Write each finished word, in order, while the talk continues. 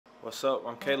What's up?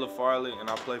 I'm Caleb Farley, and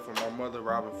I play for my mother,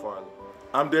 Robin Farley.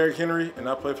 I'm Derrick Henry, and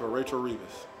I play for Rachel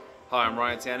Rivas. Hi, I'm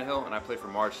Ryan Tannehill, and I play for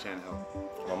Marge Tannehill.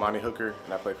 I'm Amani Hooker,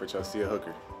 and I play for Chelsea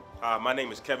Hooker. Hi, my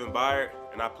name is Kevin Byard,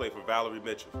 and I play for Valerie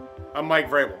Mitchell. I'm Mike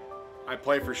Vrabel. I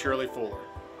play for Shirley Fuller.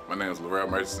 My name is Laurel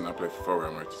Murchison, and I play for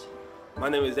Pharrell Murchison. My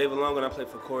name is David Long, and I play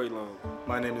for Corey Long.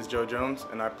 My name is Joe Jones,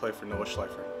 and I play for Noah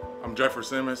Schleifer. I'm Jeffrey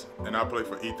Simmons, and I play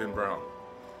for Ethan Brown.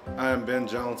 I am Ben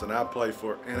Jones, and I play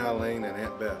for Aunt Eileen and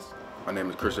Aunt Bess. My name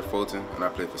is Christian Fulton, and I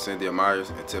play for Cynthia Myers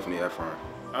and Tiffany Efron.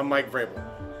 I'm Mike Vrabel.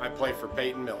 I play for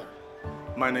Peyton Miller.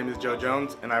 My name is Joe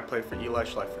Jones, and I play for Eli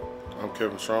Schleifer. I'm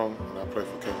Kevin Strong, and I play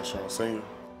for Kevin Strong Sr.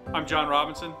 I'm John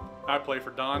Robinson. I play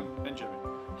for Don and Jimmy.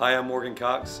 Hi, I'm Morgan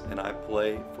Cox, and I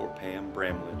play for Pam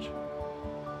Bramlage.